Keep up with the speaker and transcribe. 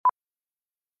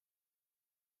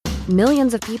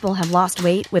Millions of people have lost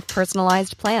weight with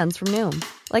personalized plans from Noom.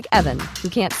 Like Evan, who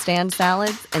can't stand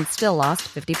salads and still lost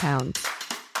 50 pounds.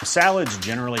 Salads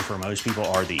generally for most people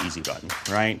are the easy button,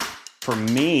 right? For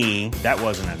me, that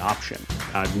wasn't an option.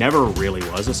 I never really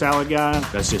was a salad guy.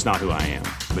 That's just not who I am.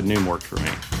 But Noom worked for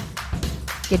me.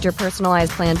 Get your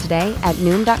personalized plan today at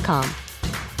Noom.com.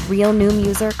 Real Noom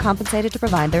user compensated to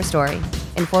provide their story.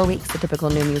 In 4 weeks, the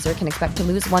typical Noom user can expect to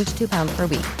lose 1 to 2 pounds per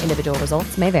week. Individual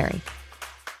results may vary.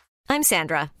 I'm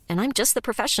Sandra, and I'm just the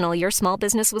professional your small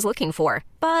business was looking for.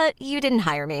 But you didn't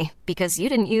hire me because you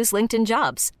didn't use LinkedIn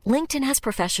Jobs. LinkedIn has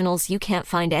professionals you can't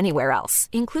find anywhere else,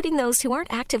 including those who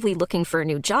aren't actively looking for a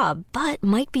new job, but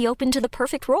might be open to the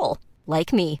perfect role,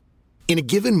 like me. In a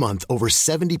given month, over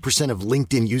 70% of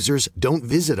LinkedIn users don't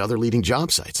visit other leading job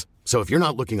sites. So if you're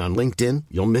not looking on LinkedIn,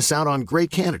 you'll miss out on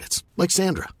great candidates like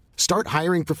Sandra. Start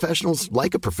hiring professionals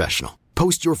like a professional.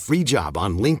 Post your free job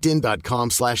on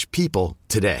linkedin.com/people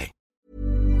today.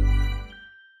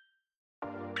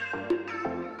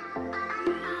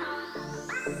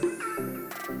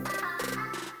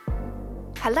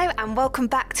 Hello and welcome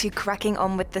back to Cracking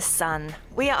On with the Sun.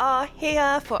 We are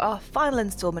here for our final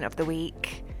instalment of the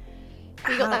week.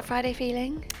 You got that Friday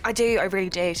feeling? I do, I really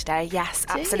do today. Yes,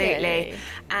 absolutely.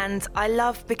 And I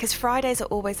love, because Fridays are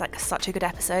always like such a good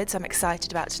episode, so I'm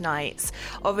excited about tonight's.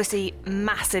 Obviously,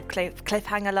 massive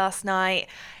cliffhanger last night.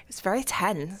 It was very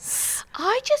tense.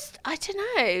 I don't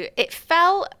know. It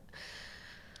felt,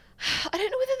 I don't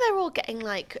know whether they're all getting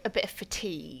like a bit of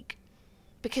fatigue.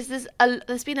 Because there's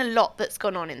been a lot that's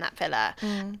gone on in that villa.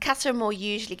 Casa and Moore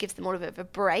usually gives them all a bit of a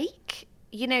break.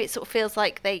 You know, it sort of feels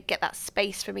like they get that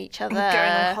space from each other. And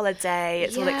going on holiday,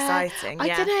 it's all exciting. I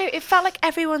don't know, it felt like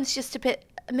everyone's just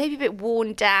maybe a bit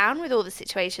worn down with all the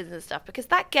situations and stuff, because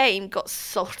that game got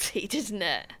salty, didn't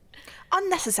it?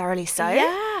 Unnecessarily so.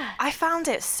 Yeah. I found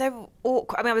it so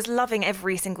awkward. I mean, I was loving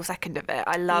every single second of it.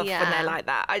 I love when they're like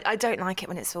that. I don't like it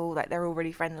when it's all like they're all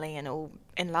really friendly and all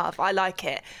in love. I like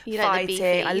it. You fighting. like the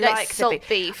beefy. I you like like salt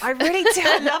beef. I really do.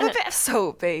 I love a bit of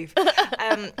salt beef.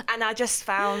 And I just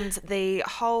found the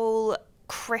whole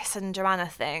Chris and Joanna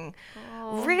thing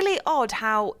really odd,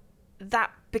 how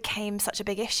that became such a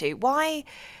big issue. Why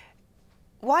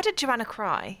did Joanna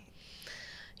cry?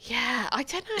 Yeah, I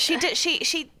don't know. She did.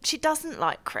 She doesn't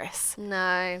like Chris.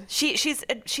 No. She's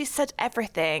said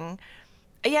everything.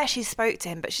 Yeah, she spoke to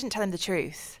him, but she didn't tell him the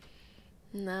truth.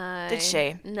 No. Did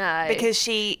she? No. Because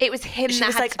it was him. She that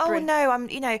was had like, to oh no,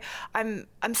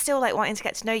 I'm still like wanting to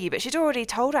get to know you, but she'd already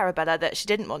told Arabella that she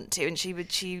didn't want to, and she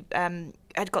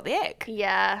had got the ick.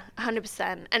 Yeah,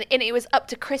 100%. And it was up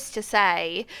to Chris to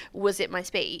say, was it my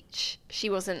speech? She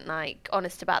wasn't like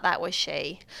honest about that, was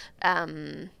she?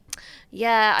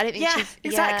 Yeah, I don't think she's...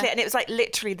 exactly. Yeah. And it was like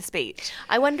literally the speech.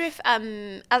 I wonder if,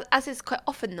 as is quite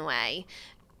often the way,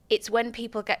 it's when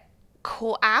people get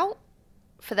caught out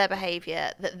for their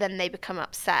behaviour that then they become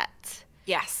upset.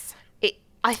 Yes.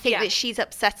 I think that she's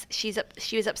upset. She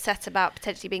was upset about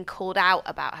potentially being called out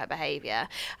about her behaviour.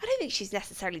 I don't think she's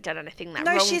necessarily done anything wrong.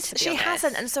 No, she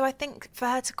hasn't. And so I think for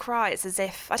her to cry, it's as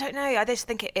if, I don't know. I just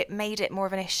think it made it more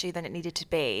of an issue than it needed to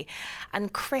be.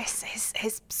 And Chris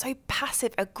is so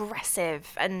passive aggressive,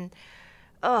 and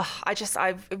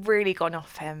I've really gone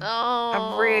off him.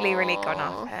 I've really, really gone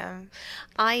off him.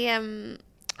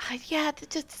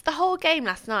 Just the whole game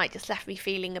last night just left me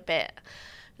feeling a bit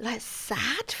like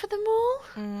sad for them all.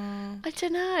 I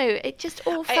don't know. It just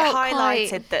all felt It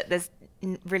highlighted that there's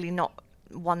really not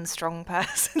one strong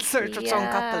person, strong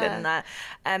couple in there.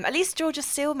 At least Georgia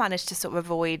still managed to sort of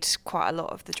avoid quite a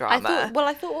lot of the drama.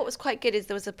 I thought what was quite good is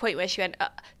there was a point where she went,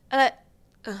 and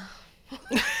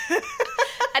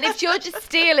if Georgia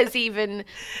Steele has even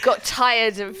got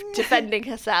tired of defending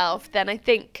herself, then I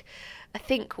think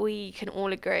we can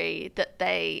all agree that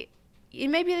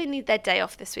maybe they need their day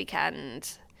off this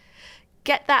weekend.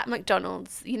 Get that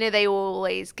McDonald's. You know, they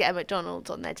always get a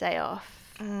McDonald's on their day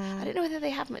off. I don't know whether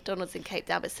they have McDonald's in Cape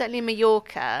Town, but certainly in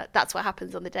Mallorca, that's what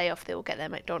happens on the day off. They all get their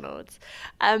McDonald's.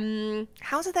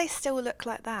 How do they still look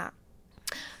like that?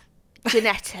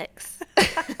 Genetics.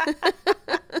 I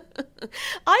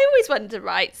always wonder,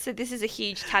 right, so this is a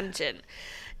huge tangent.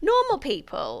 Normal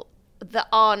people that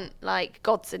aren't like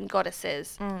gods and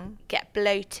goddesses get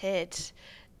bloated,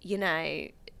 you know,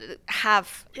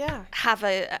 have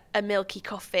a milky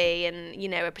coffee and, you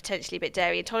know, are potentially a bit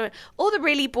dairy intolerant. All the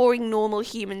really boring, normal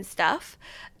human stuff.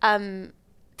 Time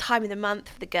of the month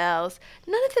for the girls.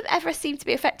 None of them ever seem to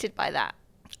be affected by that.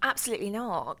 Absolutely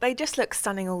not. They just look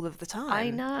stunning all of the time. I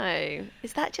know.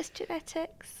 Is that just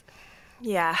genetics?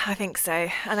 Yeah, I think so.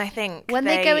 And I think when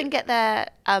they go and get their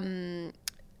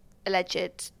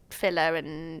alleged filler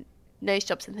and nose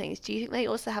jobs and things, do you think they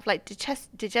also have like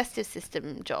digestive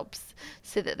system jobs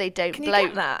so that they don't Can bloat? You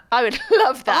get that? I would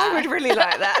love that. I would really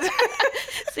like that.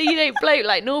 So you don't bloat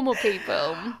like normal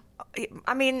people.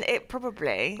 I mean, it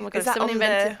probably. Oh my God, someone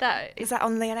invented that. Is that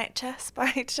on the NHS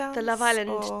by chance? The Love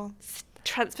Island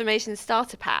transformation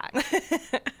starter pack.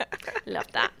 Love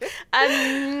that.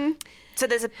 So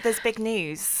there's big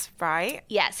news, right?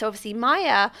 Yeah, so obviously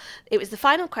Maya, it was the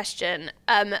final question,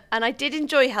 and I did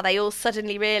enjoy how they all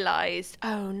suddenly realised,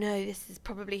 oh no, this is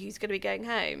probably who's going to be going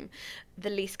home,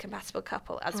 the least compatible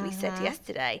couple, as we said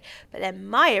yesterday. But then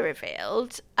Maya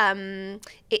revealed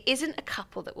it isn't a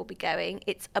couple that will be going,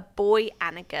 it's a boy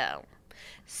and a girl.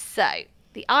 So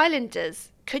the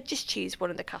Islanders could just choose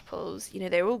one of the couples. You know,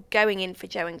 they're all going in for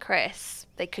Joe and Chris.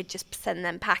 They could just send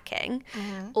them packing,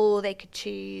 or they could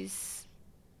choose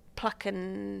pick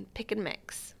and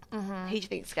mix. Who do you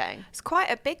think's going? It's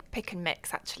quite a big pick and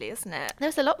mix, actually, isn't it?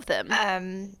 There's a lot of them.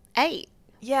 8.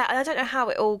 Yeah, and I don't know how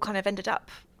it all kind of ended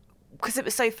up, because it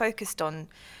was so focused on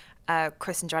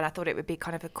Chris and Joanne. I thought it would be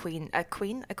kind of a clean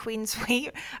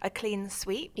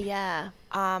sweep. Yeah.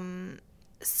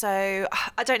 So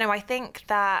I don't know. I think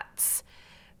that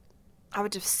I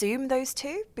would assume those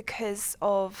two because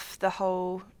of the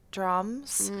whole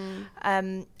drums,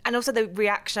 and also the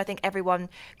reaction. I think everyone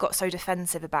got so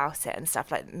defensive about it and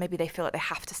stuff. Like maybe they feel like they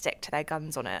have to stick to their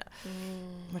guns on it.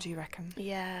 What do you reckon?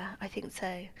 Yeah, I think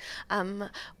so.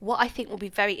 What I think we'll be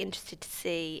very interested to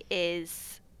see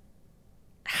is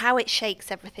how it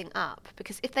shakes everything up,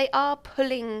 because if they are,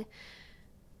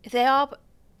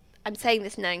 I'm saying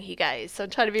this knowing who goes, so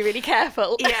I'm trying to be really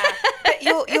careful. Yeah,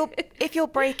 but if you're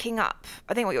breaking up,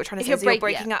 I think what you're trying to say is you're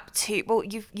breaking up two. Well,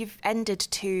 you've ended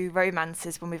 2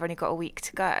 romances when we've only got a week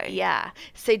to go. Yeah.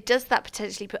 So does that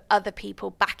potentially put other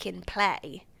people back in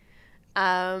play?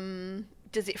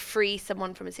 Does it free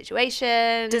someone from a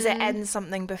situation? Does it end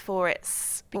something before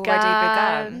it's already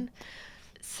begun?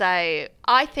 So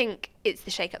I think it's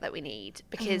the shake-up that we need,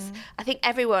 because I think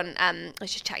everyone, I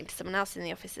was just chatting to someone else in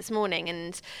the office this morning,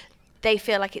 and they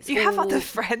feel like it's You have other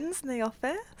friends in the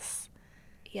office?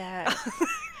 Yeah.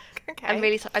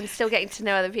 Okay. I'm still getting to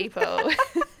know other people.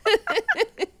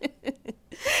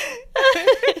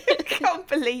 Can't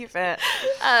believe it.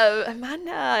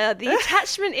 Amanda, the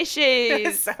attachment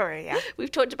issues. Sorry, yeah.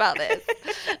 We've talked about this.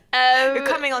 You're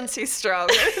coming on too strong.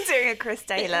 Doing a Chris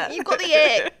Taylor. You've got the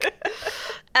ick.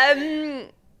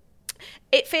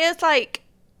 It feels like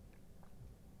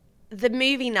the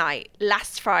movie night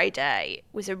last Friday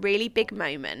was a really big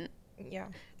moment. Yeah.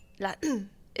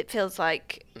 It feels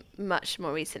like much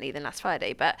more recently than last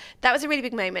Friday, but that was a really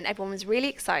big moment. Everyone was really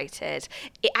excited.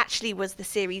 It actually was the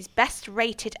series' best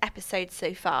rated episode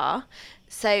so far.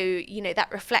 So, you know,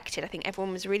 that reflected, I think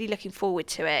everyone was really looking forward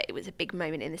to it. It was a big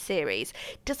moment in the series.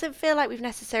 Doesn't feel like we've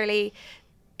necessarily,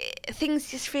 things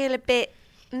just feel a bit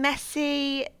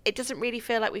messy. It doesn't really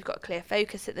feel like we've got a clear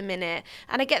focus at the minute.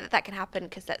 And I get that can happen,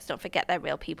 because let's not forget they're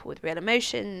real people with real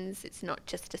emotions. It's not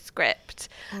just a script.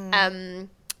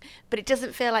 But it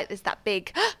doesn't feel like there's that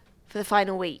big for the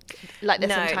final week like there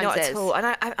sometimes is. No, not at all.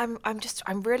 And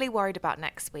I'm really worried about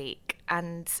next week,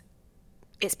 and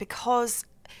it's because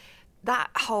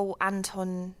that whole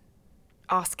Anton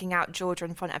asking out Georgia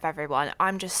in front of everyone.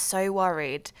 I'm just so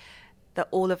worried that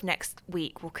all of next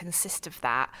week will consist of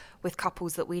that, with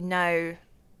couples that we know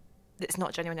it's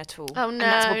not genuine at all. Oh no! And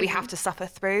that's what we have to suffer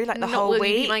through, like the whole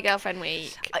week. My girlfriend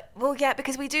week. Well, yeah,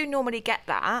 because we do normally get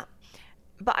that.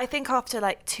 But I think after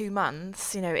like 2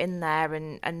 months, you know, in there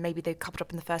and maybe they coupled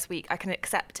up in the first week, I can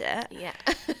accept it. Yeah.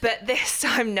 But this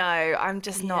time, no, I'm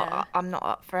just not, I'm not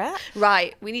up for it.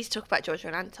 Right. We need to talk about Georgia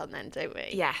and Anton then, don't we?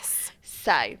 Yes.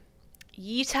 So,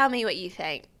 you tell me what you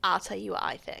think. I'll tell you what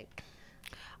I think.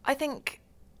 I think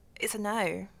it's a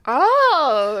no.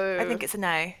 Oh. I think it's a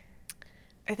no.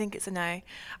 I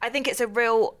think it's a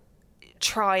real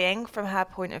trying from her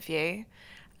point of view.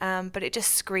 But it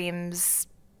just screams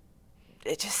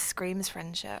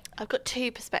friendship. I've got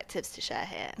 2 perspectives to share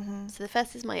here. So the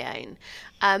first is my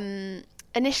own.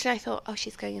 Initially I thought, oh,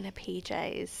 she's going in her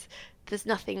PJs. There's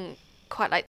nothing quite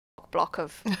like the block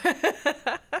of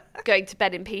going to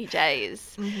bed in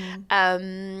PJs.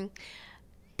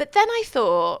 But then I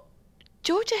thought,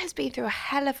 Georgia has been through a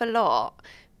hell of a lot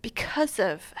because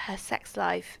of her sex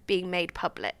life being made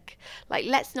public. Like,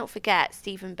 let's not forget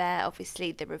Stephen Bear,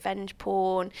 obviously the revenge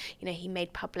porn, you know, he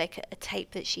made public a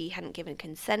tape that she hadn't given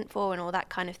consent for and all that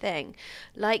kind of thing.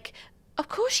 Like, of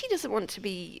course she doesn't want to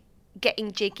be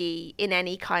getting jiggy in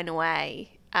any kind of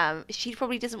way. She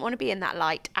probably doesn't want to be in that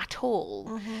light at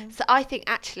all. So I think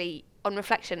actually, on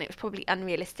reflection, it was probably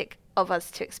unrealistic of us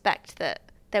to expect that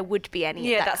there would be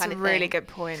any of that kind of thing. Yeah, that's a really good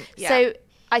point. Yeah. So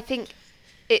I think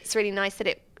it's really nice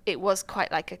that it was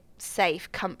quite like a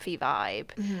safe, comfy vibe.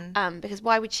 Because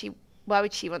why would she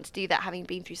want to do that, having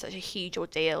been through such a huge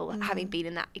ordeal, having been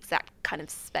in that exact kind of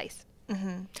space?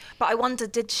 But I wonder,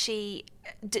 do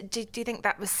you think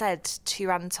that was said to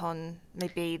Anton?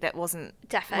 Maybe that wasn't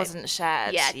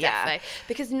shared. Yeah, definitely.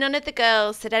 Because none of the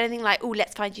girls said anything like, "Oh,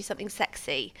 let's find you something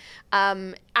sexy."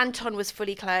 Anton was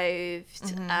fully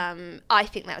clothed. I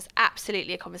think that was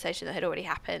absolutely a conversation that had already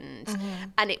happened,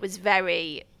 and it was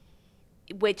very,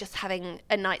 we're just having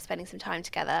a night, spending some time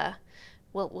together.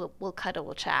 We'll cuddle,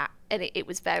 we'll chat. And it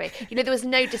was very, there was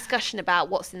no discussion about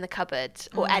what's in the cupboard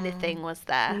or anything, was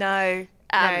there? No,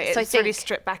 so it's really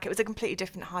stripped back. It was a completely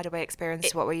different hideaway experience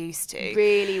to what we're used to. It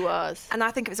really was. And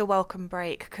I think it was a welcome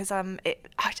break, because I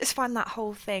just find that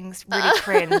whole thing's really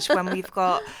cringe when we've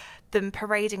got them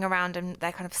parading around in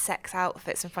their kind of sex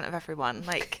outfits in front of everyone.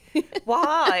 Like,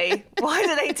 why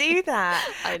do they do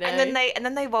that? I know. And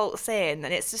then they waltz in,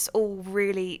 and it's just all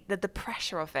really the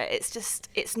pressure of it.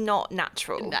 It's not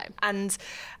natural. No. And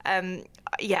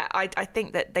I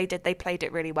think that they played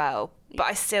it really well. But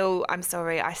I'm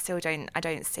sorry, I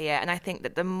don't see it. And I think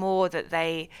that the more that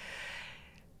they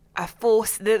are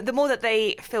forced, the more that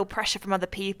they feel pressure from other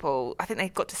people, I think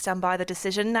they've got to stand by the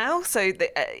decision now. So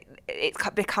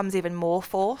it becomes even more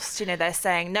forced. They're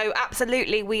saying, no,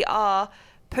 absolutely, we are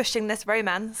pushing this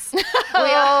romance.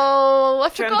 I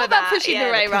forgot about pushing the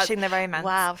romance. Pushing the romance.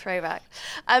 Wow, throwback.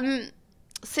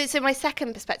 So my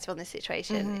second perspective on this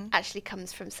situation actually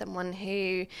comes from someone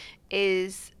who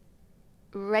is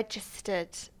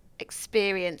registered,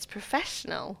 experienced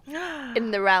professional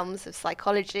in the realms of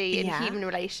psychology and human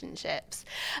relationships.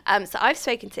 So I've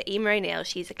spoken to Emma O'Neill.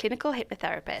 She's a clinical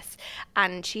hypnotherapist,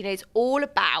 and she knows all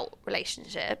about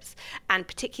relationships, and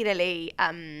particularly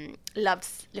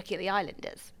loves looking at the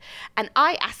Islanders. And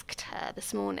I asked her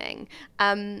this morning,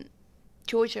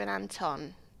 Georgia and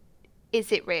Anton,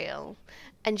 is it real?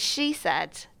 And she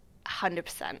said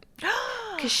 100%.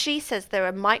 Because she says there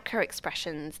are micro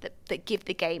expressions that give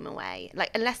the game away.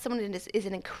 Like, unless someone is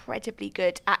an incredibly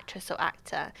good actress or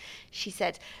actor, she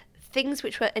said things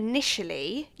which were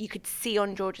initially you could see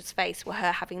on Georgia's face were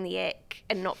her having the ick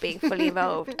and not being fully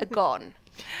involved are gone.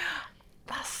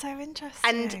 That's so interesting.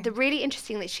 And the really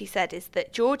interesting that she said is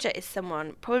that Georgia is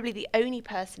someone, probably the only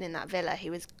person in that villa,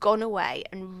 who has gone away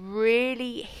and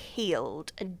really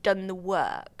healed and done the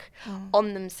work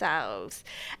on themselves.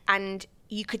 And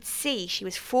you could see she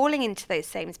was falling into those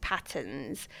same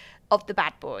patterns of the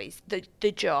bad boys,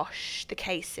 the Josh, the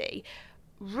Casey,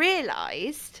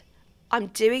 realised, I'm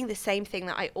doing the same thing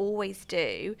that I always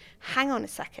do. Hang on a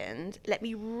second. Let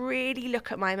me really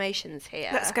look at my emotions here.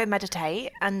 Let's go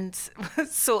meditate and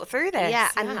sort through this. Yeah,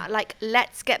 and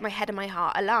let's get my head and my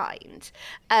heart aligned.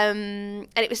 And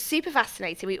it was super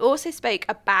fascinating. We also spoke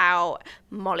about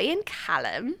Molly and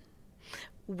Callum,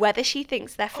 whether she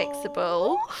thinks they're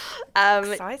fixable.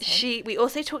 Exciting. We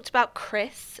also talked about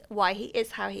Chris, why he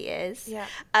is how he is. Yeah.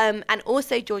 And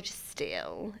also Georgia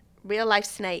Steele, real life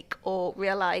snake or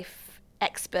real life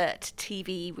expert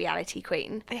TV reality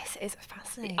queen. This is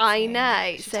fascinating. I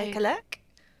know. So take a look.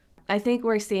 I think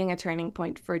we're seeing a turning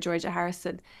point for Georgia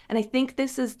Harrison. And I think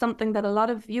this is something that a lot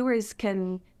of viewers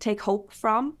can take hope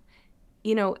from.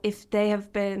 If they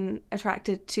have been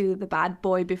attracted to the bad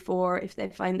boy before, if they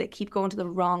find they keep going to the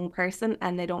wrong person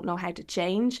and they don't know how to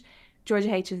change,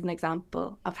 Georgia H is an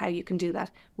example of how you can do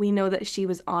that. We know that she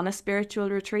was on a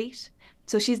spiritual retreat.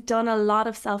 So she's done a lot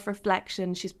of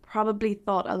self-reflection. She's probably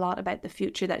thought a lot about the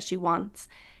future that she wants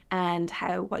and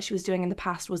how what she was doing in the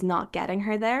past was not getting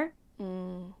her there.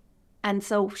 And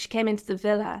so she came into the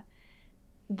villa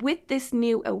with this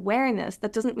new awareness.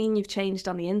 That doesn't mean you've changed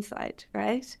on the inside,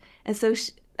 right? And so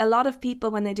a lot of people,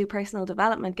 when they do personal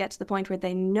development, get to the point where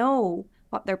they know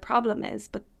what their problem is,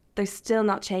 but they're still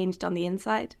not changed on the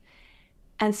inside.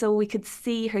 And so we could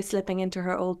see her slipping into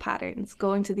her old patterns,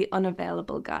 going to the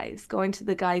unavailable guys, going to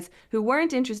the guys who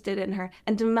weren't interested in her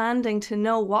and demanding to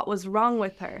know what was wrong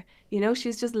with her. She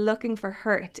was just looking for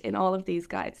hurt in all of these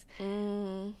guys.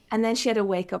 And then she had a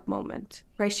wake-up moment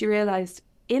where she realized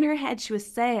in her head she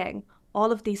was saying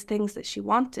all of these things that she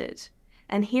wanted.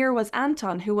 And here was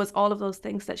Anton, who was all of those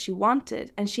things that she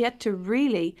wanted. And she had to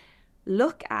really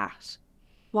look at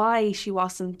why she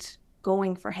wasn't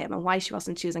going for him and why she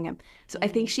wasn't choosing him. So I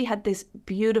think she had this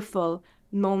beautiful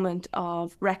moment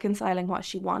of reconciling what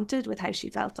she wanted with how she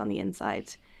felt on the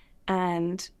inside.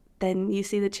 And then you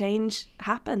see the change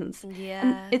happens. Yeah.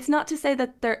 And it's not to say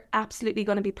that they're absolutely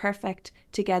going to be perfect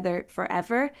together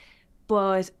forever,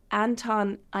 but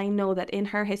Anton, I know that in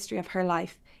her history of her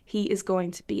life, he is going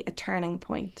to be a turning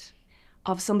point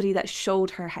of somebody that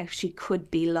showed her how she could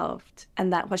be loved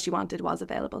and that what she wanted was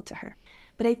available to her.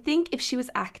 But I think if she was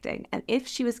acting and if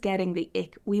she was getting the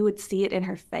ick, we would see it in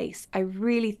her face. I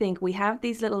really think we have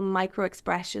these little micro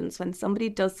expressions when somebody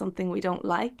does something we don't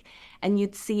like, and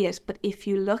you'd see it. But if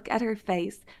you look at her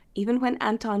face, even when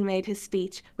Anton made his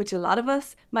speech, which a lot of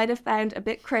us might have found a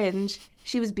bit cringe,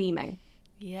 she was beaming.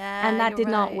 Yeah, And that you're did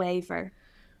not right. waver.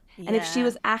 And if she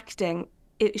was acting,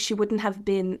 she wouldn't have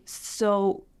been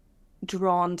so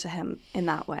drawn to him in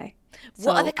that way.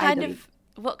 What are So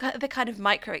the kind of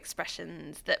micro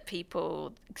expressions that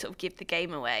people sort of give the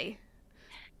game away?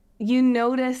 You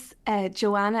notice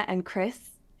Joanna and Chris,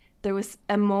 there was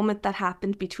a moment that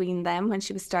happened between them when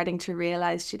she was starting to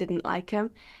realize she didn't like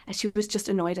him, and she was just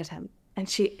annoyed at him. And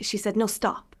she said, no,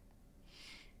 stop.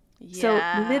 Yeah.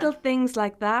 So little things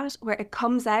like that, where it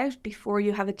comes out before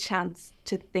you have a chance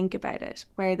to think about it,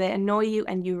 where they annoy you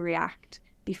and you react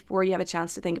before you have a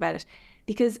chance to think about it.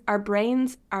 Because our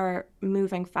brains are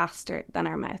moving faster than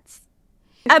our mouths.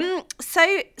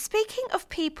 So speaking of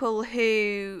people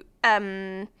who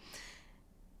sort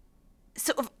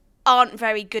of aren't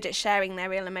very good at sharing their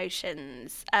real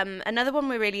emotions, another one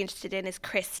we're really interested in is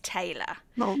Chris Taylor.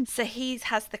 Oh. So he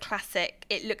has the classic,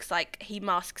 it looks like he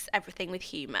masks everything with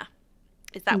humour.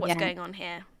 Is that what's going on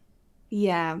here?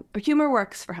 Yeah, humor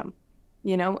works for him,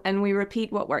 and we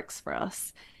repeat what works for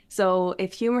us. So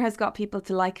if humor has got people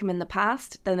to like him in the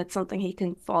past, then it's something he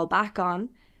can fall back on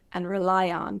and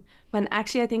rely on. When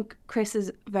actually I think Chris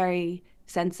is very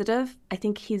sensitive. I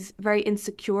think he's very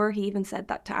insecure. He even said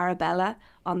that to Arabella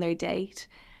on their date.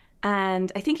 And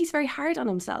I think he's very hard on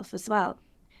himself as well.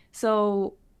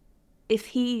 So if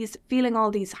he's feeling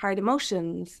all these hard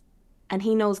emotions and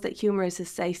he knows that humor is his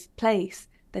safe place,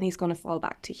 then he's going to fall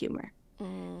back to humor.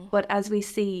 But as we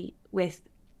see with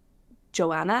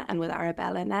Joanna and with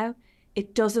Arabella now,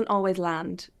 it doesn't always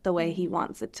land the way he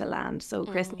wants it to land. So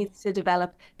Chris needs to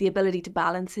develop the ability to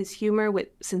balance his humor with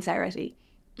sincerity.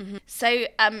 Mm-hmm. So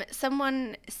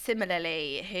someone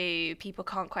similarly who people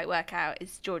can't quite work out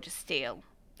is Georgia Steele.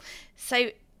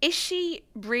 So is she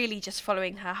really just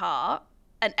following her heart,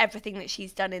 and everything that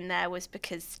she's done in there was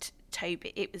because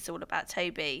Toby, it was all about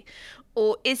Toby?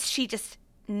 Or is she just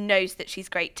knows that she's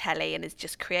great telly and is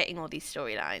just creating all these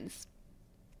storylines?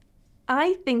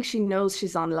 I think she knows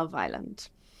she's on Love Island,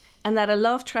 and that a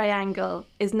love triangle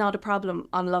is not a problem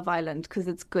on Love Island because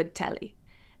it's good telly.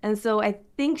 And so I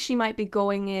think she might be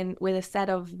going in with a set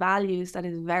of values that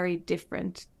is very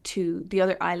different to the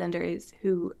other islanders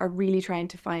who are really trying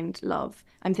to find love.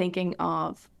 I'm thinking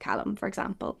of Callum, for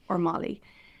example, or Molly.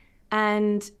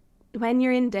 And when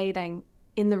you're in dating,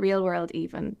 in the real world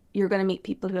even, you're going to meet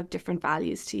people who have different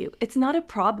values to you. It's not a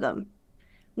problem.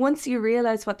 Once you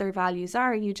realize what their values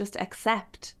are, you just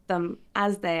accept them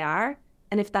as they are.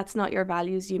 And if that's not your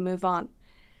values, you move on.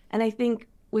 And I think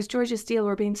with Georgia Steele,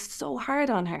 we're being so hard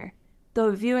on her.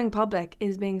 The viewing public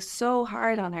is being so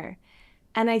hard on her.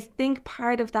 And I think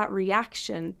part of that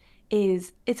reaction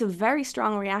is, it's a very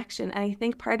strong reaction. And I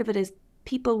think part of it is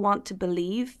people want to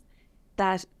believe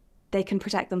that they can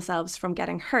protect themselves from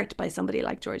getting hurt by somebody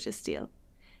like Georgia Steele.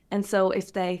 And so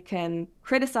if they can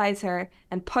criticize her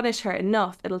and punish her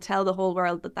enough, it'll tell the whole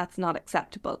world that that's not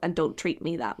acceptable and don't treat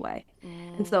me that way.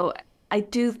 And so I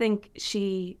do think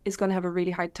she is going to have a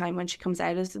really hard time when she comes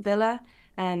out of the villa.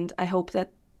 And I hope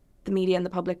that the media and the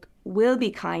public will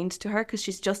be kind to her because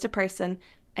she's just a person.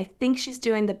 I think she's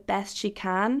doing the best she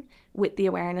can with the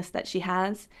awareness that she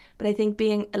has. But I think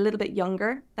being a little bit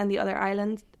younger than the other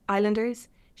islanders,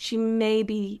 she may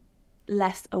be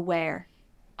less aware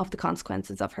of the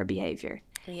consequences of her behaviour.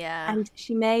 Yeah. And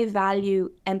she may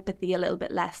value empathy a little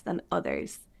bit less than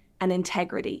others and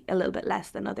integrity a little bit less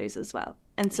than others as well.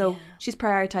 And so she's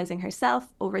prioritising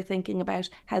herself over thinking about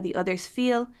how the others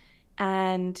feel.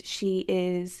 And she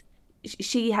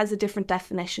has a different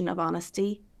definition of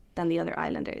honesty than the other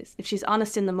islanders. If she's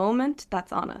honest in the moment,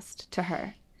 that's honest to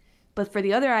her. But for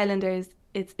the other islanders,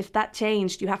 it's if that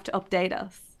changed, you have to update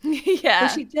us. Yeah.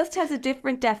 So she just has a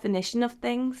different definition of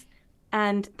things.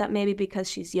 And that may be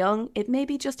because she's young. It may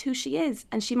be just who she is.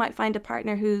 And she might find a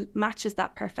partner who matches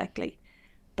that perfectly.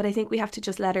 But I think we have to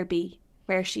just let her be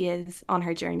where she is on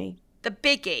her journey. The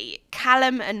biggie,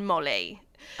 Callum and Molly.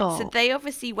 Oh. So they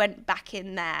obviously went back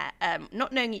in there,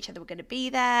 not knowing each other were going to be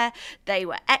there. They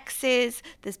were exes.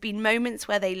 There's been moments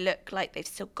where they look like they've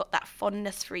still got that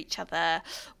fondness for each other.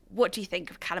 What do you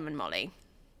think of Callum and Molly?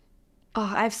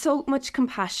 Oh, I have so much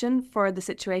compassion for the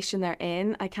situation they're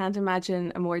in. I can't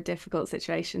imagine a more difficult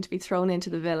situation to be thrown into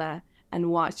the villa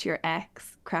and watch your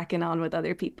ex cracking on with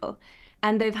other people.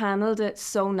 And they've handled it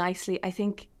so nicely. I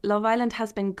think Love Island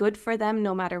has been good for them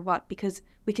no matter what, because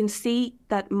we can see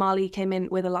that Molly came in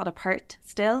with a lot of hurt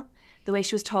still. The way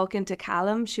she was talking to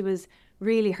Callum, she was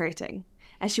really hurting.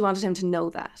 and she wanted him to know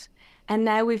that. And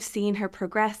now we've seen her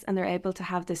progress and they're able to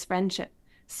have this friendship.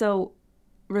 So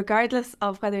regardless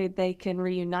of whether they can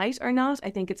reunite or not, I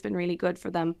think it's been really good for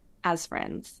them as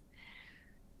friends.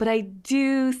 But I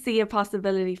do see a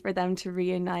possibility for them to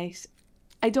reunite.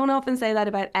 I don't often say that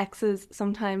about exes.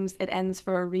 Sometimes it ends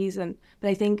for a reason. But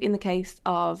I think in the case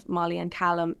of Molly and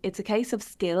Callum, it's a case of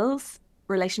skills,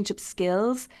 relationship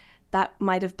skills that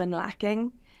might have been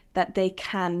lacking that they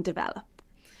can develop,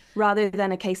 rather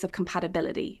than a case of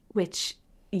compatibility, which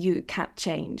you can't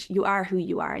change. You are who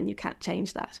you are and you can't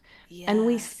change that. Yeah. And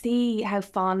we see how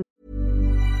fond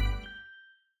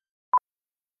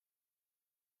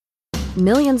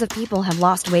Millions of people have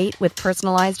lost weight with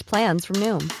personalized plans from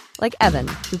Noom. Like Evan,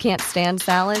 who can't stand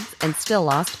salads and still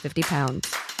lost 50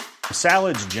 pounds.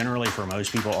 Salads generally for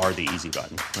most people are the easy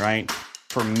button, right?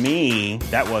 For me,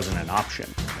 that wasn't an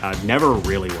option. I never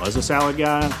really was a salad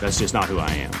guy. That's just not who I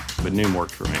am. But Noom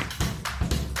worked for me.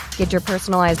 Get your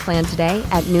personalized plan today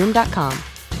at Noom.com.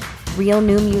 Real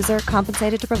Noom user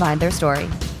compensated to provide their story.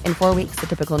 In 4 weeks, the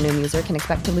typical Noom user can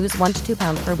expect to lose 1 to 2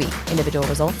 pounds per week. Individual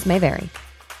results may vary.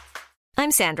 I'm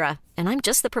Sandra, and I'm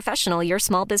just the professional your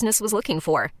small business was looking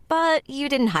for. But you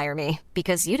didn't hire me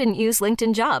because you didn't use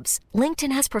LinkedIn Jobs.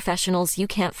 LinkedIn has professionals you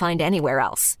can't find anywhere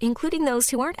else, including those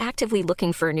who aren't actively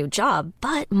looking for a new job,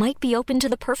 but might be open to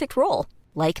the perfect role,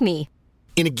 like me.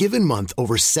 In a given month,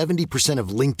 over 70% of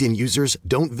LinkedIn users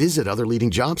don't visit other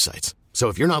leading job sites. So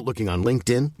if you're not looking on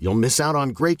LinkedIn, you'll miss out on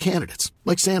great candidates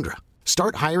like Sandra.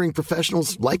 Start hiring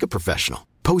professionals like a professional.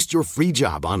 Post your free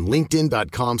job on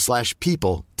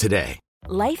linkedin.com/people today.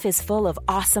 Life is full of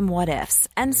awesome what-ifs,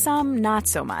 and some not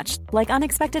so much, like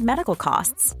unexpected medical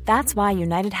costs. That's why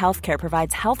United Healthcare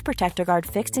provides Health Protector Guard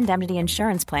fixed indemnity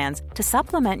insurance plans to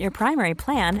supplement your primary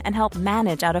plan and help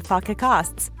manage out-of-pocket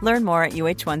costs. Learn more at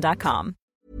uh1.com.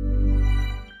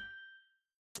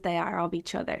 They are of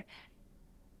each other.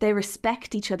 They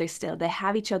respect each other still. They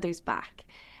have each other's back.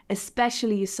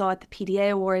 Especially you saw at the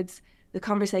PDA Awards, the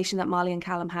conversation that Molly and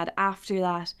Callum had after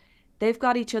that. They've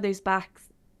got each other's backs.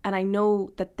 And I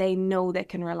know that they know they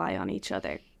can rely on each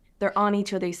other. They're on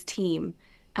each other's team.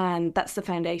 And that's the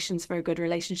foundations for a good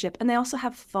relationship. And they also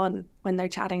have fun when they're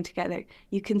chatting together.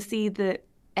 You can see the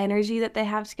energy that they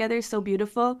have together is so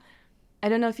beautiful. I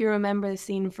don't know if you remember the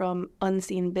scene from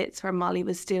Unseen Bits where Molly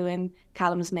was doing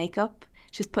Callum's makeup.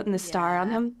 She's putting the star on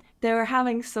him. They were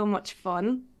having so much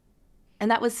fun.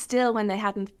 And that was still when they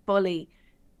hadn't fully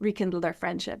rekindled their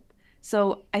friendship.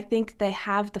 So I think they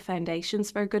have the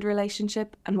foundations for a good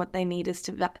relationship, and what they need is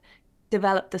to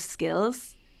develop the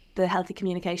skills, the healthy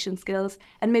communication skills,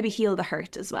 and maybe heal the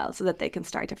hurt as well so that they can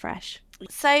start afresh.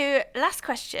 So last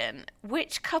question,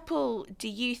 which couple do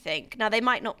you think, now they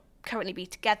might not currently be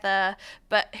together,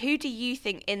 but who do you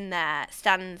think in there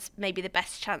stands maybe the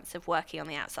best chance of working on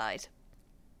the outside?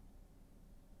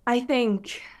 I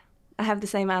think I have the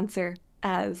same answer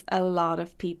as a lot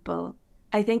of people.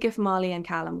 I think if Molly and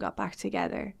Callum got back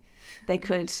together, they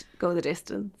could go the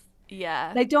distance.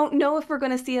 Yeah. I don't know if we're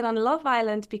going to see it on Love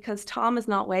Island because Tom is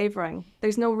not wavering.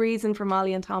 There's no reason for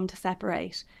Molly and Tom to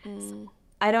separate. So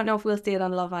I don't know if we'll see it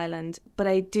on Love Island, but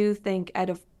I do think out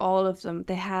of all of them,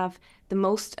 they have the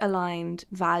most aligned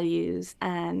values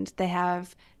and they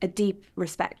have a deep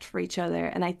respect for each other.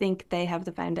 And I think they have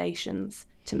the foundations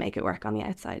to make it work on the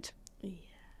outside.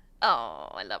 Oh,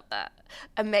 I love that.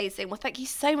 Amazing. Well, thank you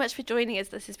so much for joining us.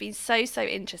 This has been so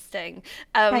interesting.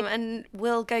 And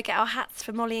we'll go get our hats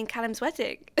for Molly and Callum's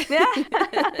wedding. Yeah.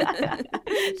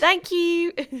 Thank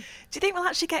you. Do you think we'll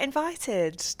actually get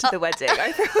invited to the wedding?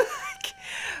 I feel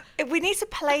like we need to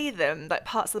play them, like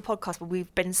parts of the podcast where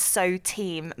we've been so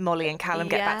team Molly and Callum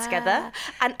get back together.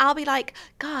 And I'll be like,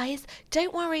 guys,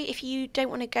 don't worry if you don't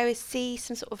want to go see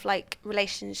some sort of like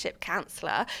relationship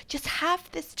counsellor. Just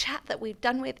have this chat that we've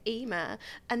done with Ema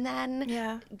and then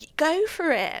go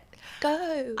for it.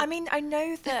 Go. I mean, I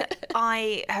know that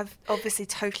I have obviously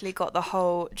totally got the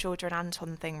whole Georgia and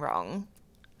Anton thing wrong,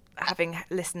 having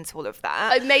listened to all of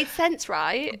that. It made sense,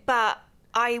 right? But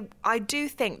I do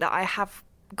think that I have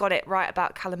got it right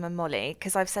about Callum and Molly,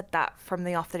 because I've said that from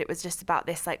the off, that it was just about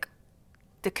this, like,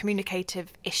 the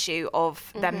communicative issue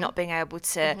of them not being able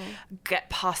to get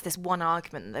past this one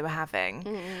argument that they were having.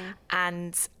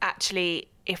 And actually,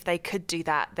 if they could do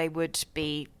that, they would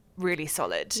be really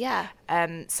solid. Yeah.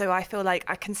 So I feel like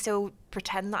I can still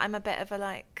pretend that I'm a bit of a,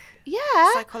 like,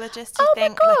 psychologist, I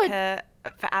think. Like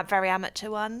a very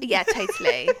amateur one. Yeah,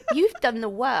 totally. You've done the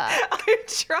work. I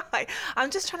try.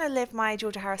 I'm just trying to live my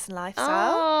Georgia Harrison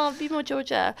lifestyle. Oh, be more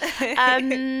Georgia.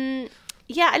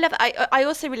 Yeah, I love it. I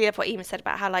also really love what Ema said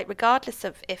about how, like, regardless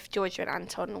of if Georgia and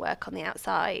Anton work on the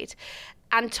outside,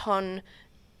 Anton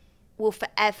will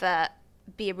forever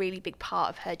be a really big part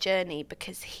of her journey,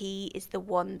 because he is the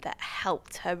one that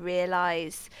helped her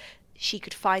realise she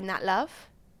could find that love.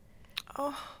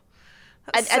 Oh,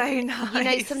 that's so nice. You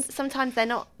know, sometimes they're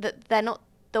not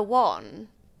the one,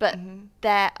 but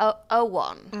they're a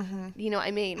one. You know what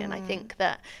I mean? And I think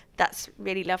that's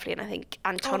really lovely, and I think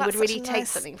Anton would really take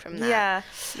something from that.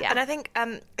 Yeah. And I think,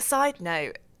 side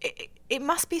note, it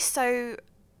must be so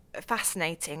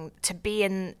fascinating to be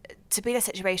in a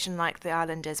situation like the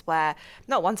Islanders, where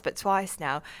not once but twice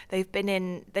now they've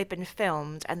been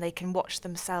filmed, and they can watch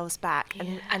themselves back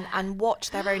and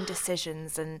watch their own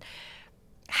decisions and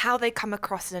how they come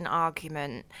across in an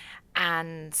argument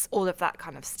and all of that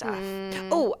kind of stuff.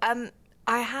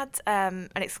 I had an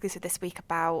exclusive this week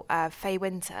about Faye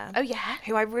Winter. Oh, yeah?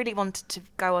 Who I really wanted to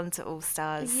go on to All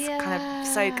Stars. Yeah. Kind of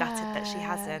so gutted that she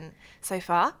hasn't so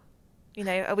far, you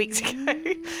know, a week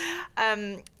to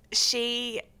go.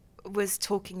 She was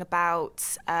talking about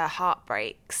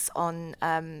heartbreaks on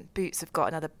Boots have got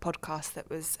another podcast that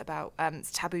was about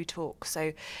taboo talk.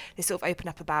 So they sort of open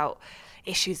up about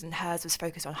issues, and hers was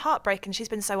focused on heartbreak, and she's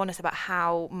been so honest about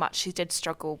how much she did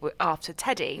struggle after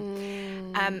Teddy.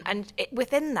 And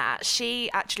within that, she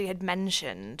actually had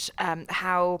mentioned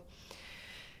how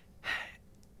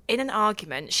in an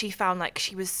argument she found like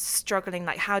she was struggling,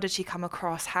 like how did she come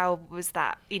across, how was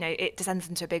that, you know, it descends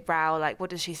into a big row, like what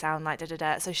does she sound like,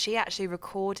 so she actually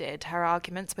recorded her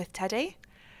arguments with Teddy,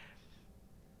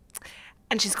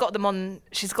 and she's got them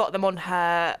on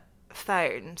her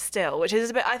phone still, which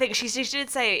is a bit, I think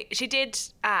she did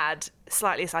add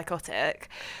slightly psychotic,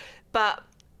 but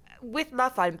with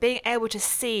Love Line, being able to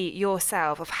see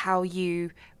yourself of how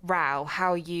you row,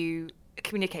 how you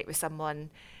communicate with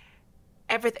someone,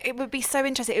 everything, it would be so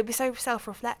interesting. It would be so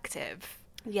self-reflective.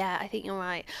 Yeah, I think you're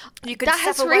right. That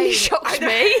has really shocked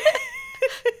me.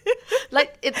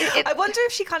 Like, I wonder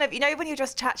if she kind of, you know, when you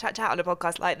just chat on a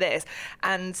podcast like this,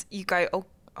 and you go, oh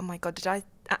my God, did I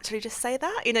actually just say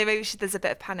that? You know, maybe there's a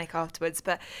bit of panic afterwards.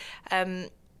 But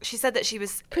she said that she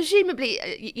was presumably,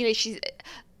 you know, she's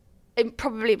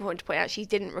probably important to point out she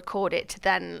didn't record it to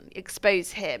then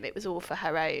expose him. It was all for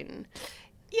her own.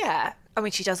 Yeah, I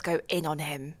mean, she does go in on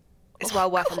him. It's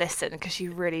well worth a listen, because she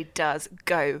really does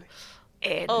go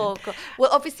in. Oh, God.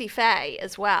 Well, obviously, Faye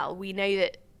as well. We know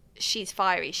that she's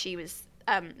fiery. She was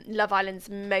Love Island's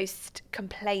most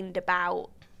complained about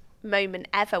moment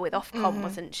ever with Ofcom,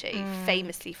 wasn't she?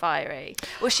 Famously fiery.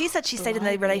 Well, she said she stayed in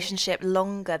the relationship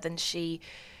longer than she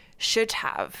should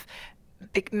have.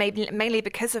 Mainly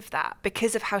because of that,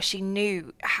 because of how she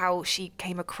knew how she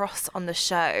came across on the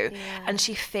show, and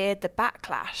she feared the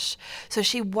backlash. So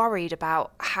she worried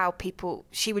about how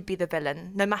she would be the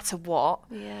villain, no matter what.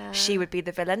 She would be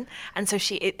the villain, and so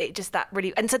it just that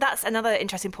really. And so that's another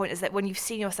interesting point, is that when you've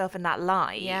seen yourself in that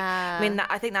light, I mean,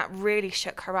 I think that really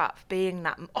shook her up, being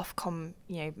that Ofcom,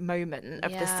 you know, moment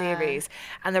of the series,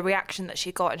 and the reaction that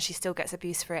she got, and she still gets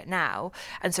abuse for it now,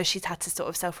 and so she's had to sort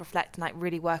of self-reflect and like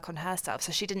really work on herself.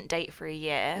 So she didn't date for a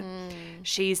year.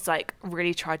 She's like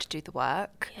really tried to do the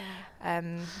work. It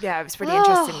was really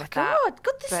interesting with that.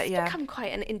 God, this has become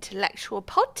quite an intellectual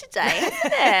pod today,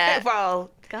 hasn't it?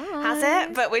 Well, God. Has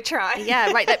it? But we're trying.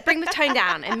 Yeah, right. Like, bring the tone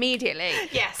down immediately.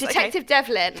 Yes, Detective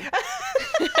Devlin.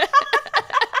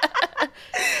 That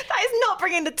is not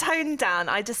bringing the tone down.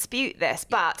 I dispute this.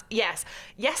 But yes,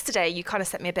 yesterday you kind of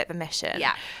set me a bit of a mission.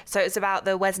 Yeah. So it's about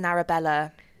the Wes and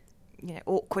Arabella, you know,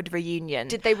 awkward reunion.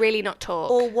 Did they really not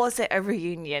talk? Or was it a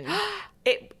reunion?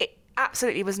 It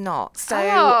absolutely was not.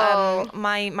 So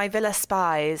my Villa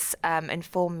spies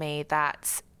informed me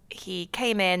that he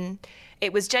came in.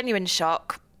 It was genuine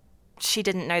shock. She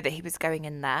didn't know that he was going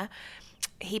in there.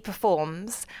 He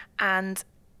performs, and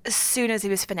as soon as he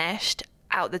was finished,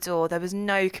 out the door, there was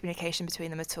no communication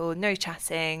between them at all, no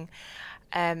chatting.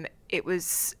 It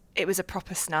was a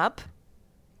proper snub.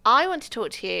 I want to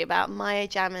talk to you about Maya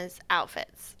Jama's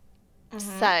outfits.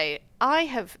 So I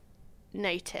have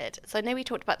noted, so I know we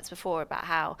talked about this before, about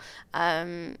how,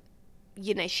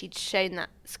 you know, she'd shown that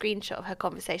screenshot of her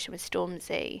conversation with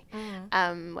Stormzy,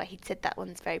 where he'd said that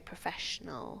one's very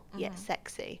professional, yet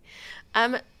sexy.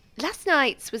 Last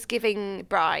night's was giving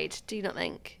Bride, do you not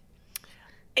think?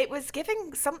 It was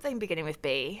giving something beginning with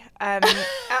B.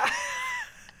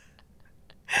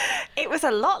 It was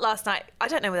a lot last night. I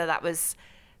don't know whether that was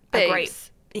a great...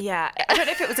 Yeah, I don't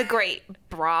know if it was a great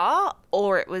bra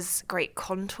or it was great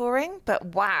contouring, but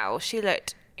wow, she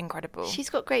looked incredible. She's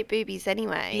got great boobies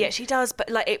anyway. Yeah, she does, but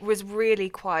like it was really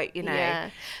quite, you know... Yeah.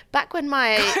 Back when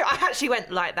Maya... I actually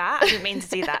went like that. I didn't mean to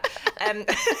do that.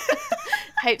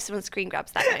 Hope someone screen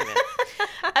grabs that moment.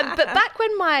 But back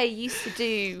when Maya used to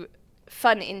do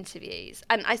fun interviews.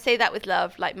 And I say that with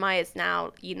love. Like, Maya's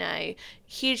now, you know,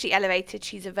 hugely elevated.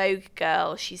 She's a Vogue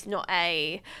girl. She's not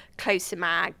a Closer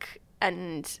mag,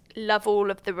 and love all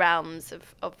of the realms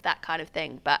of that kind of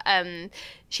thing. But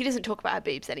she doesn't talk about her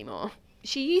boobs anymore.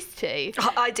 She used to.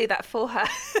 I do that for her.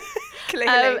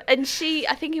 Clearly. And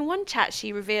I think in one chat,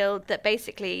 she revealed that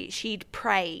basically she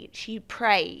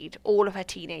prayed all of her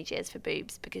teenage years for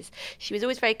boobs, because she was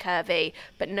always very curvy,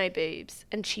 but no boobs.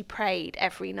 And she prayed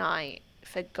every night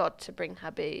for God to bring her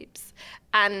boobs.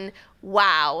 And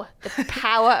wow, the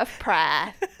power of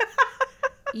prayer.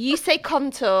 You say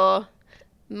contour,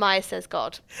 Maya says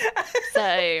God.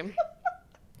 So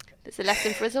there's a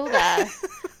lesson for us all there.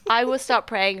 I will start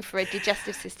praying for a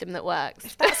digestive system that works.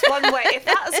 If that's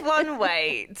one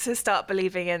way to start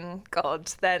believing in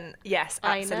God, then yes,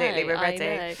 absolutely, we're ready.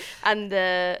 I know. And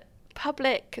the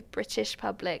British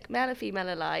public, male and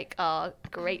female alike, are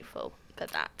grateful for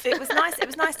that. It was nice. It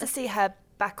was nice to see her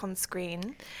back on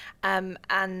screen, and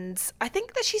I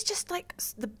think that she's just like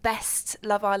the best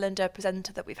Love Islander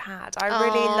presenter that we've had. I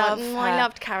really love her. I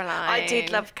loved Caroline. I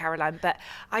did love Caroline, but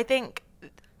I think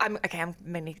I'm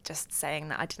mainly just saying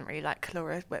that I didn't really like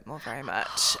Laura Whitmore very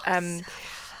much. I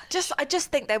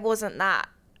just think there wasn't that.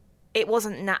 It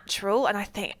wasn't natural, and I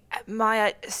think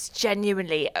Maya is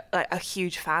genuinely a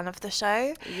huge fan of the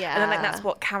show. Yeah, and I think that's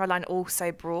what Caroline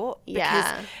also brought,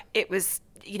 because it was,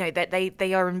 you know, that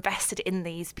they are invested in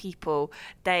these people.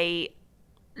 They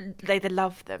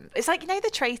love them. It's like, you know,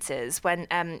 the Traitors, when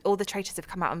all the Traitors have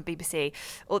come out on BBC,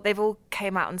 or they've all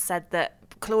came out and said that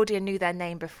Claudia knew their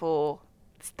name before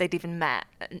they'd even met,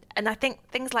 and I think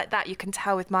things like that you can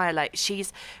tell with Maya, like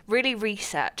she's really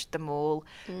researched them all.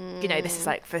 You know, this is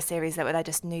like for a series that were they're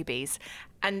just newbies,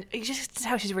 and you just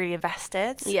tell she's really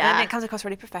invested. And it comes across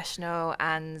really professional,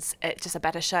 and it's just a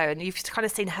better show. And you've kind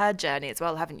of seen her journey as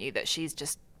well, haven't you, that she's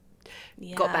just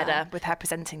got better with her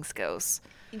presenting skills.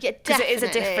 Yeah, because it is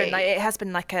a different, like, it has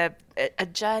been like a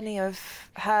journey of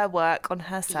her work on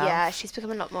herself. Yeah, she's become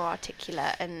a lot more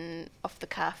articulate and off the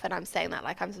cuff, and I'm saying that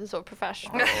like I'm some sort of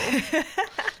professional.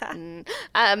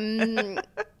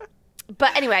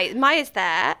 But anyway, Maya's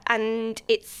there, and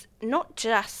it's not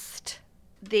just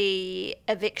the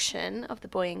eviction of the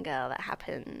boy and girl that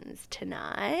happens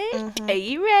tonight. Mm-hmm. Are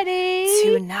you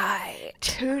ready?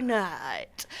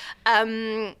 Tonight.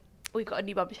 We've got a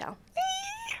new bombshell.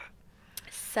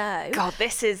 So, God,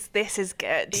 this is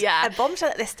good. Yeah. A bombshell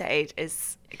at this stage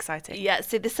is exciting. Yeah,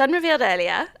 so The Sun revealed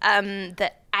earlier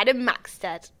that Adam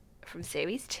Maxted from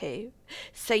Series 2,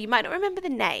 so you might not remember the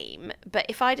name, but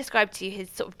if I describe to you his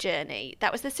sort of journey,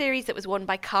 that was the series that was won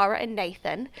by Cara and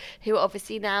Nathan, who are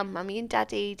obviously now mummy and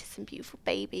daddy to some beautiful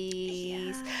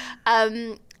babies.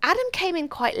 Yeah. Adam came in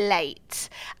quite late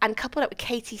and coupled up with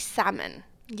Katie Salmon.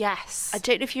 Yes. I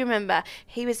don't know if you remember,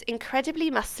 he was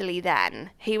incredibly muscly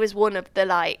then. He was one of the,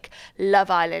 like, Love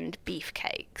Island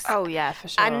beefcakes. Oh, yeah, for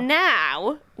sure. And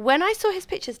now, when I saw his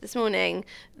pictures this morning,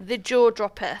 the jaw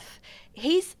droppeth.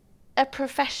 He's a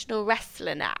professional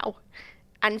wrestler now.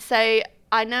 And so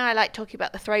I know I like talking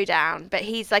about the throwdown, but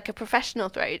he's like a professional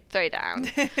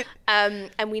throwdown.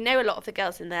 And we know a lot of the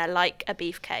girls in there like a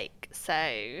beefcake. So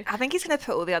I think he's going to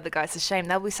put all the other guys to shame.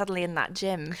 They'll be suddenly in that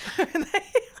gym.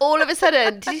 All of a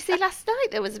sudden, did you see last night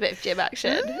there was a bit of gym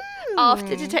action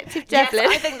after Detective Devlin?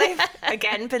 Yes, I think they've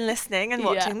again been listening and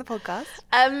watching the podcast.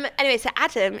 Anyway, so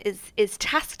Adam is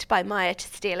tasked by Maya to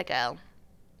steal a girl.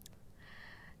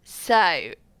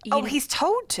 So he's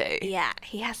told to? Yeah,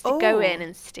 he has to go in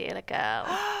and steal a girl,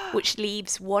 which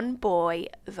leaves one boy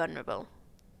vulnerable.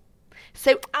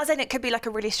 So, as in, it could be like a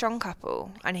really strong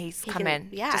couple, and he's come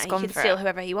in, just gone he for can steal it.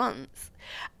 whoever he wants.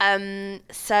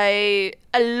 So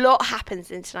a lot happens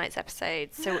in tonight's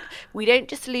episode. So we don't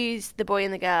just lose the boy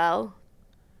and the girl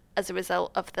as a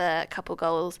result of the couple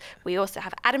goals. We also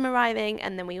have Adam arriving,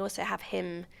 and then we also have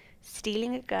him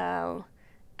stealing a girl,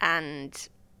 and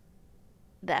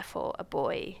therefore a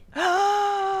boy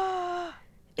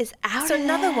is out. So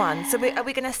another one. So are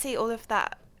we going to see all of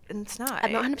that tonight?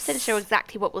 I'm not 100% sure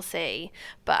exactly what we'll see,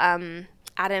 but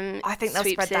Adam, I think they'll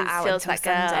spread that out until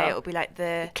Sunday. It'll be like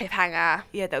the cliffhanger.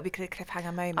 Yeah, that'll be the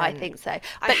cliffhanger moment. I think so.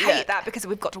 I hate that because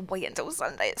we've got to wait until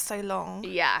Sunday. It's so long.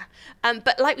 Yeah,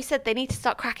 but like we said, they need to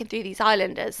start cracking through these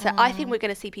islanders. So I think we're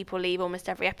going to see people leave almost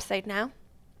every episode now.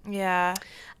 Yeah.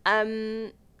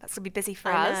 That's going to be busy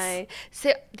for us. Know.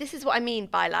 So this is what I mean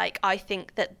by, like, I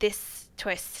think that this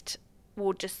twist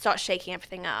will just start shaking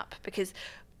everything up, because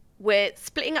we're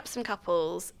splitting up some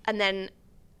couples, and then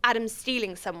Adam's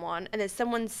stealing someone, and then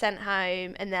someone's sent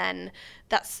home, and then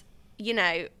that's, you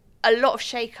know, a lot of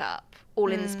shake-up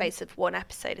all in the space of one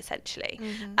episode, essentially.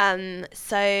 Mm-hmm.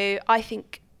 So I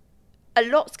think a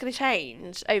lot's going to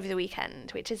change over the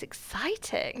weekend, which is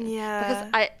exciting. Yeah.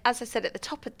 Because as I said at the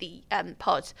top of the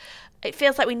pod, it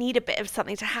feels like we need a bit of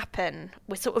something to happen.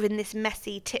 We're sort of in this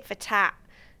messy tit for tat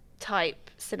type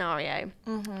scenario.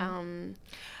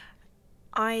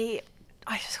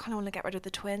 I just kind of want to get rid of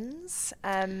the twins.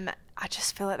 I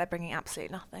just feel like they're bringing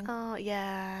absolutely nothing. Oh,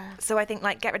 yeah. So I think,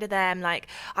 like, get rid of them. Like,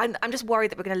 I'm just worried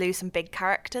that we're going to lose some big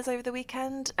characters over the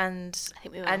weekend, and I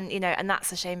think we will. And you know, and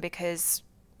that's a shame because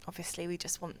obviously we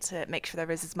just want to make sure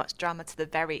there is as much drama to the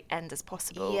very end as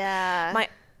possible. Yeah.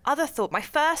 My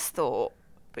first thought,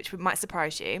 which might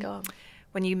surprise you,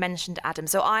 when you mentioned Adam.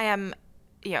 So I am,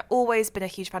 always been a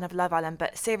huge fan of Love Island,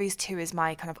 but series 2 is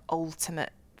my kind of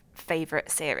ultimate favourite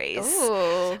series.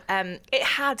 Ooh. It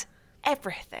had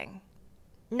everything.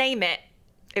 Name it,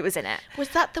 it was in it. Was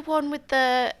that the one with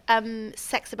the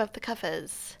sex above the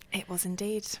covers? It was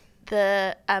indeed.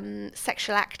 The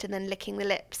sexual act and then licking the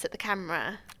lips at the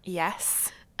camera?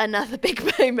 Yes. Another big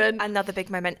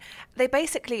moment. They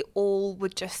basically all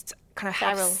would just kind of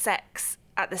have Feral. sex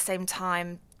at the same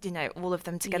time, all of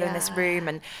them together in this room,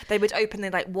 and they would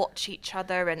openly like watch each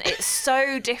other, and it's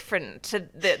so different to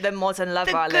the modern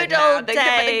Love Island good old now.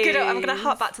 days. I'm going to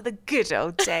hark back to the good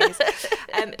old days.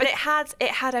 But it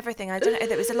had everything. I don't know,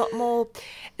 there was a lot more,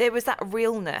 there was that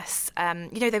realness.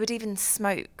 They would even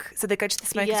smoke, so they'd go to the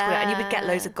smoker's corner and you would get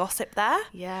loads of gossip there,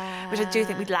 which I do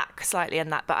think we'd lack slightly in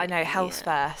that, but I know health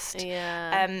first.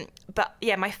 But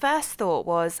yeah, my first thought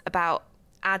was about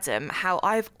Adam, how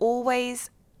I've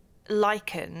always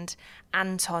likened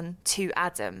Anton to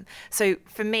Adam. So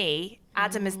for me,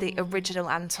 Adam is the original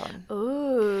Anton.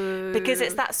 Ooh. Because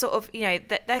it's that sort of, they're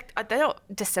not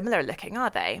dissimilar looking, are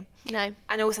they? No.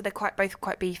 And also they're both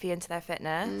quite beefy into their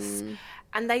fitness.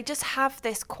 And they just have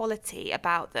this quality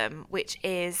about them, which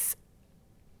is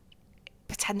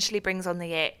potentially brings on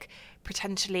the ick,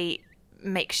 potentially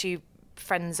makes you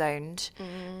friend-zoned.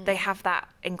 They have that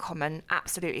in common,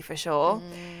 absolutely, for sure.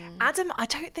 Adam, I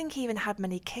don't think he even had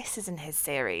many kisses in his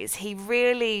series. He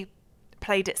really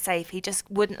played it safe. He just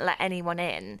wouldn't let anyone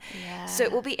in. So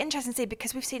it will be interesting to see,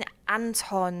 because we've seen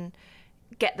Anton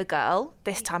get the girl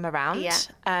this time around.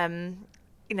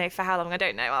 For how long, I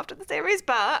don't know, after the series,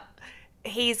 but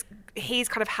he's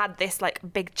kind of had this like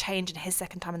big change in his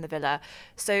second time in the villa.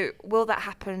 So will that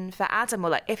happen for Adam? Or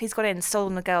like, if he's gone in and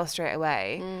stolen the girl straight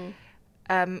away,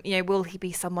 will he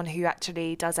be someone who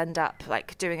actually does end up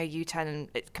like doing a U-turn, and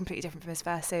it's completely different from his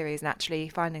first series, and actually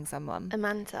finding someone?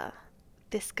 Amanda,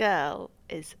 this girl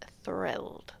is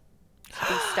thrilled to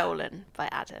be stolen by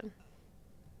Adam.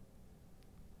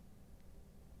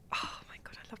 Oh my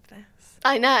God, I love this.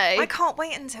 I know. I can't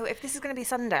wait until, if this is going to be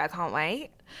Sunday, I can't wait.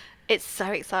 It's so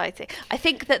exciting. I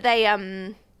think that they...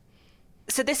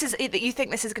 So this is, you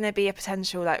think this is going to be a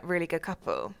potential like really good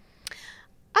couple?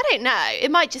 I don't know.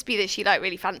 It might just be that she like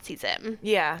really fancies him.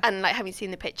 Yeah. And like, having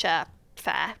seen the picture,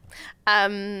 fair.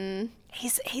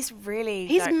 He's really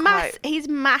he's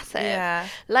massive. Yeah.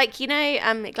 Like,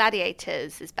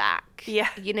 Gladiators is back. Yeah.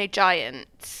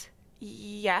 Giant.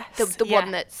 Yes. The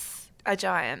one that's a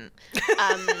giant.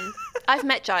 I've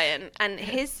met Giant, and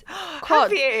his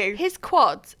quads. Have you? His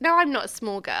quads. No, I'm not a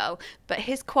small girl, but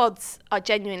his quads are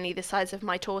genuinely the size of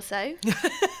my torso.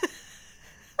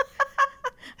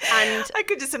 And I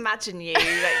could just imagine you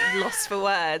like lost for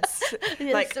words.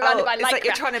 Like, surrounded by it's light like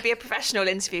you're craft. trying to be a professional,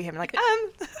 interview him, like,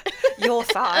 your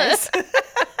size.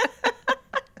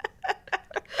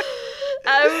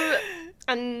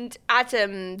 And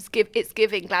Adam's it's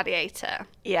giving Gladiator.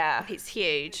 Yeah. He's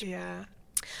huge. Yeah.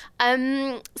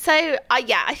 I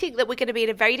think that we're going to be in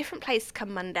a very different place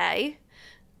come Monday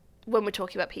when we're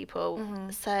talking about people.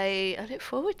 So I look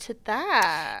forward to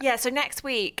that. Yeah, so next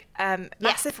week,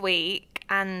 massive week,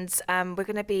 and we're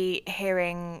going to be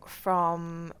hearing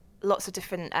from lots of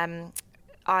different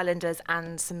Islanders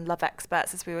and some love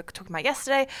experts, as we were talking about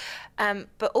yesterday.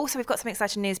 But also we've got some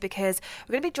exciting news, because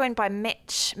we're going to be joined by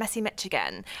Messy Mitch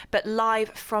again, but live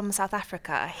from South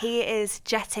Africa. He is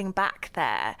jetting back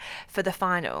there for the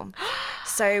final.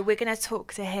 So we're going to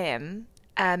talk to him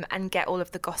and get all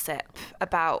of the gossip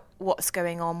about what's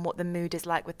going on, what the mood is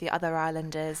like with the other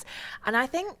Islanders. And I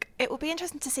think it will be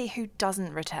interesting to see who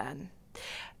doesn't return.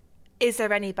 Is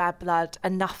there any bad blood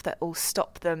enough that will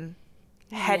stop them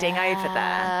heading over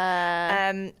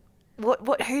there?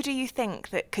 Who do you think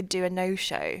that could do a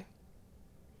no-show?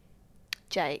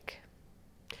 Jake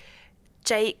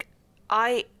could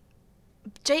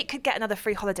get another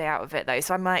free holiday out of it, though,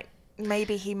 so I'm like,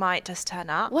 maybe he might just turn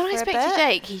up. When I for a spoke to bit.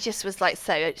 Jake, he just was like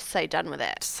so done with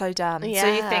it. So done. Yeah. So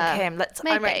you think him?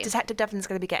 Maybe. Detective Devon's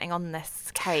going to be getting on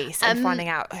this case and finding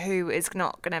out who is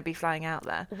not going to be flying out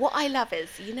there. What I love is,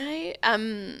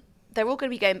 they're all going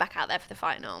to be going back out there for the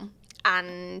final,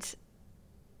 and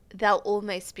they'll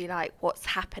almost be like, what's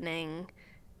happening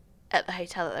at the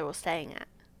hotel that they're all staying at?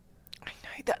 I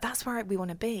know, that's where we want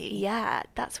to be. Yeah,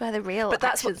 that's where the real. But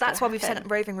that's why we've sent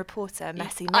roving reporter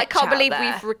Messy Mitch. I can't believe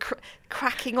out we've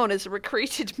cracking on as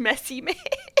recruited Messy Mitch.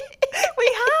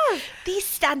 We have these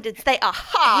standards; they are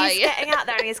high. He's getting out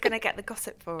there, and he's going to get the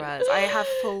gossip for us. I have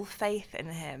full faith in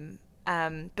him.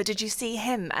 But did you see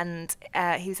him? And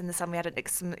he was in the Sun. We had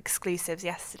some exclusives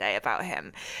yesterday about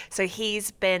him. So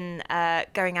he's been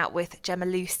going out with Gemma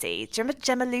Lucy. Do you remember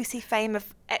Gemma Lucy, fame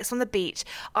of Ex on the Beach?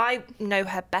 I know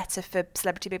her better for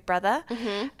Celebrity Big Brother.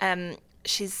 Mm-hmm.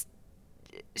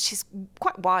 She's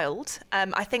quite wild.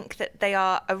 I think that they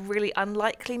are a really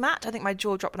unlikely match. I think my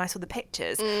jaw dropped when I saw the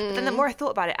pictures. But then the more I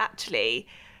thought about it, actually,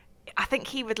 I think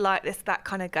he would like that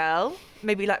kind of girl.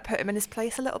 Maybe like put him in his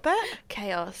place a little bit.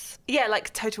 Chaos. Yeah,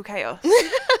 like total chaos.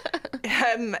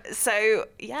 So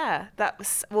yeah,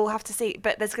 we'll have to see.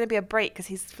 But there's going to be a break because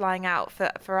he's flying out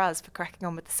for us for Cracking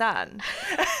On with the Sun.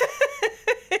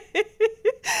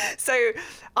 So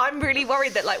I'm really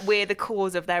worried that like we're the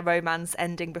cause of their romance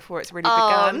ending before it's really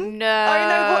begun. Oh no! Oh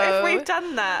no! What if we've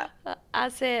done that?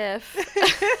 As if.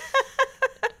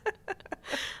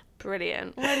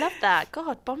 Brilliant. Well, I love that.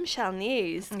 God, bombshell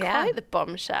news. Yeah. Quite the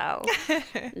bombshell.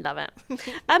 Love it.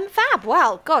 Fab.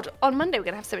 Well, God, on Monday we're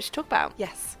going to have so much to talk about.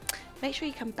 Yes. Make sure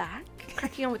you come back.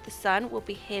 Cracking On with the Sun. We'll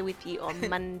be here with you on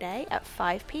Monday at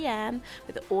 5 p.m.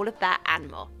 with all of that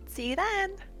and more. See you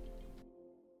then.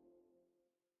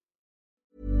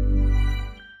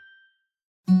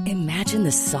 Imagine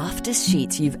the softest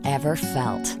sheets you've ever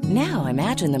felt. Now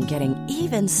imagine them getting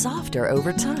even softer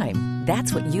over time.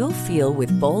 That's what you'll feel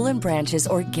with Boll & Branch's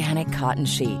organic cotton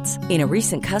sheets. In a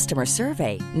recent customer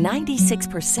survey,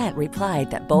 96% replied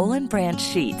that Boll & Branch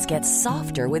sheets get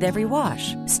softer with every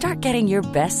wash. Start getting your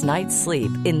best night's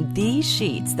sleep in these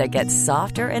sheets that get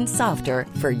softer and softer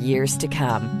for years to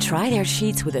come. Try their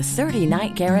sheets with a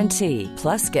 30-night guarantee.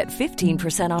 Plus, get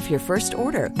 15% off your first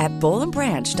order at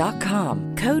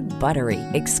bollandbranch.com. Code BUTTERY.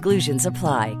 Exclusions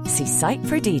apply. See site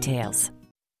for details.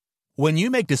 When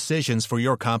you make decisions for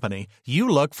your company, you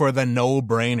look for the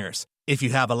no-brainers. If you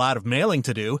have a lot of mailing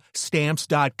to do,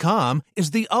 Stamps.com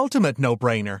is the ultimate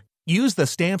no-brainer. Use the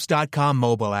Stamps.com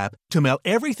mobile app to mail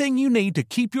everything you need to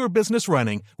keep your business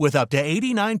running with up to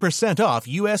 89% off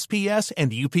USPS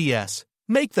and UPS.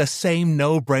 Make the same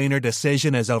no-brainer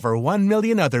decision as over 1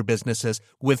 million other businesses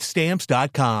with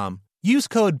Stamps.com. Use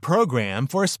code PROGRAM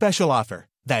for a special offer.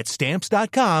 That's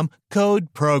Stamps.com,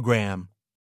 code PROGRAM.